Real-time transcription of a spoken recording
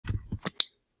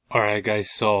Alright guys,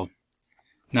 so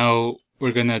now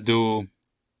we're gonna do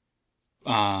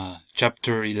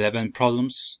chapter 11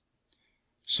 problems.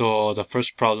 So the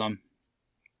first problem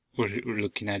we're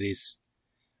looking at is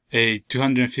a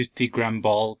 250-gram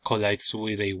ball collides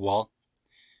with a wall.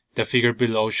 The figure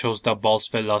below shows the ball's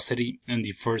velocity and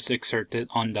the force exerted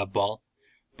on the ball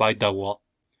by the wall.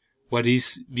 What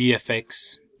is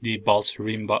VFX, the ball's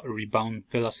rebound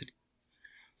velocity?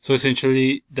 So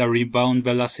essentially the rebound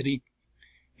velocity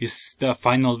is the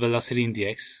final velocity in the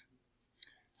x.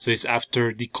 So it's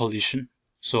after the collision.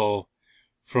 So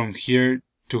from here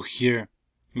to here,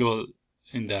 well,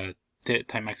 in the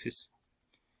time axis,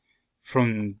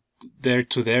 from there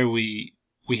to there, we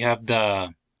have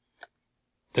the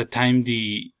time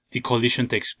the collision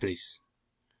takes place.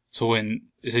 So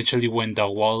essentially when the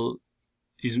wall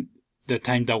is the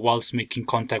time the wall's making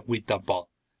contact with the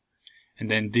ball, and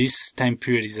then this time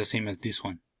period is the same as this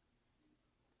one.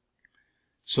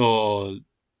 So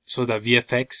the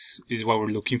VFX is what we're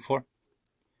looking for,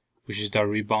 which is the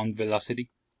rebound velocity.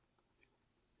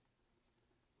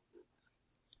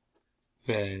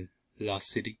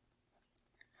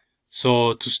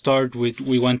 So to start with,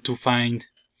 we want to find,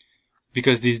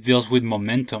 because this deals with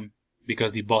momentum,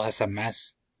 because the ball has a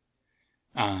mass,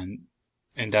 and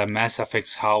that mass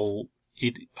affects how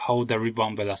the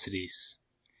rebound velocity is,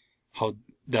 how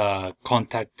the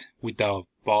contact with the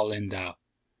ball and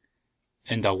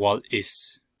the wall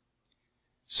is.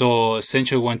 So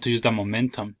essentially we want to use the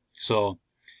momentum. So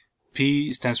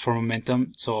P stands for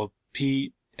momentum. So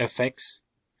PFX,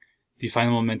 the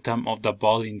final momentum of the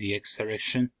ball in the x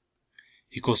direction,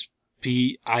 equals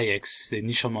PIX, the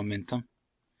initial momentum,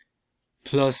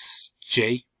 plus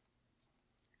J.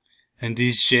 And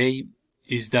this J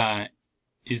is the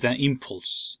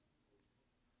impulse.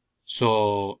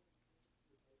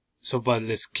 But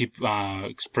let's keep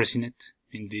expressing it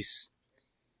in this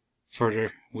further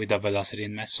with the velocity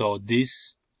and mass. So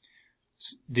this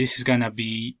is gonna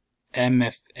be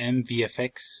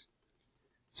MVFX.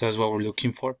 So that's what we're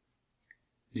looking for.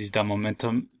 This is the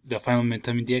momentum, the final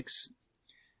momentum in the x,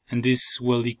 and this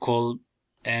will equal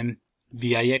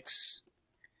MVIX.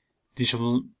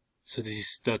 So this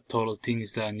is the total thing,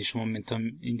 is the initial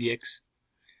momentum in the x,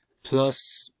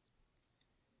 plus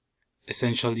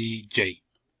essentially J.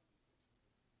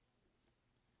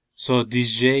 So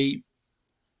this J,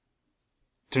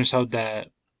 turns out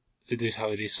that it is how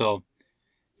it is. So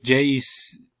J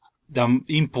is the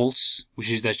impulse, which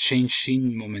is the change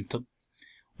in momentum,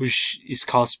 which is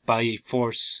caused by a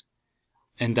force,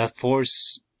 and that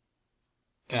force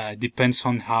depends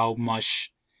on how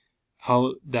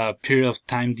the period of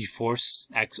time the force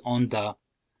acts on the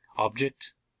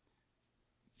object.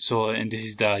 So, and this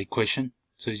is the equation,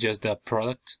 so it's just the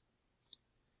product.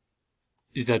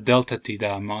 Is the delta t,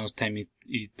 the amount of time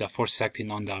the force is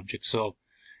acting on the object. So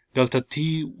delta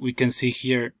t, we can see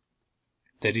here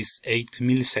that is 8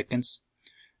 milliseconds.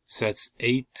 So that's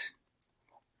 8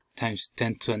 times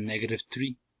 10 to the negative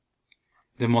 3.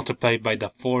 Then multiplied by the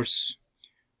force,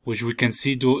 which we can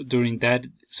see during that.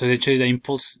 So actually the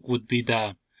impulse would be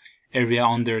the area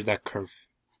under the curve.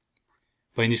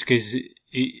 But in this case,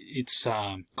 it's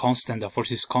constant. The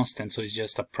force is constant, so it's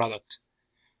just a product.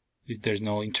 There's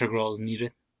no integral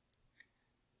needed.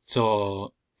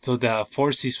 So the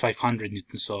force is 500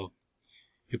 newtons. So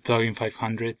you plug in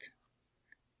 500,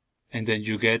 and then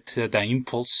you get the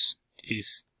impulse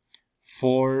is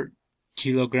 4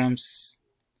 kilograms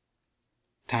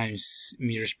times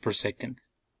meters per second.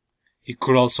 It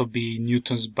could also be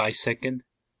newtons by second,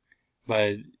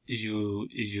 but if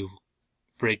you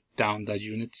break down the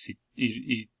units,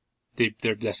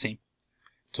 they're the same.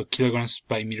 So kilograms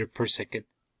by meter per second.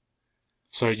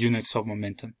 So units of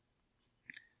momentum.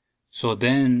 So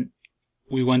then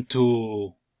we want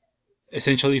to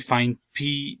essentially find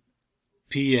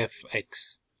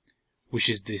PFX, which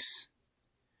is this.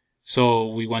 So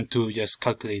we want to just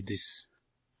calculate this.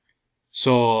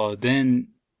 So then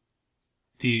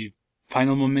the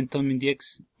final momentum in the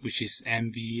x, which is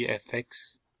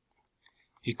MVFX,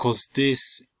 equals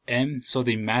this M, so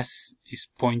the mass is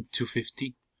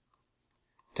 0.250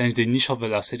 times the initial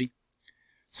velocity.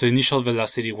 So initial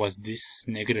velocity was this,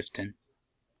 negative 10,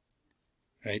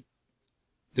 right?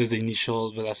 There's the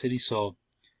initial velocity, so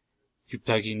you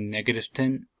plug in negative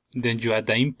 10, then you add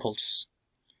the impulse,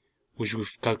 which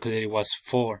we've calculated was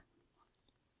 4.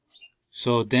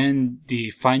 So then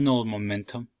the final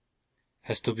momentum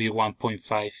has to be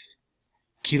 1.5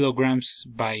 kilograms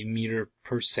by meter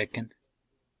per second.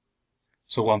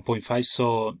 So 1.5,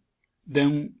 so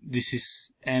then this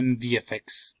is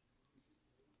MVFX.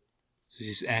 So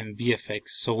this is MVFX,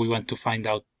 so we want to find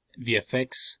out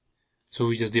VFX. So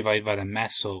we just divide by the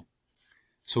mass. So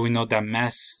we know that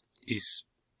mass is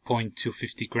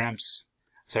 0.250 grams.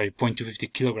 Sorry,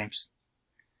 0.250 kilograms.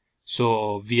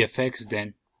 So VFX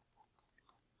then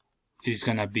is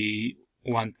gonna be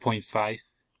 1.5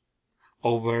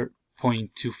 over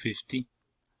 0.250.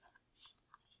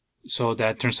 So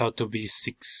that turns out to be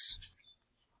 6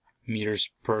 meters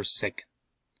per second.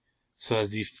 So that's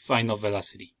the final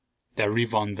velocity, the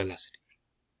rebound velocity.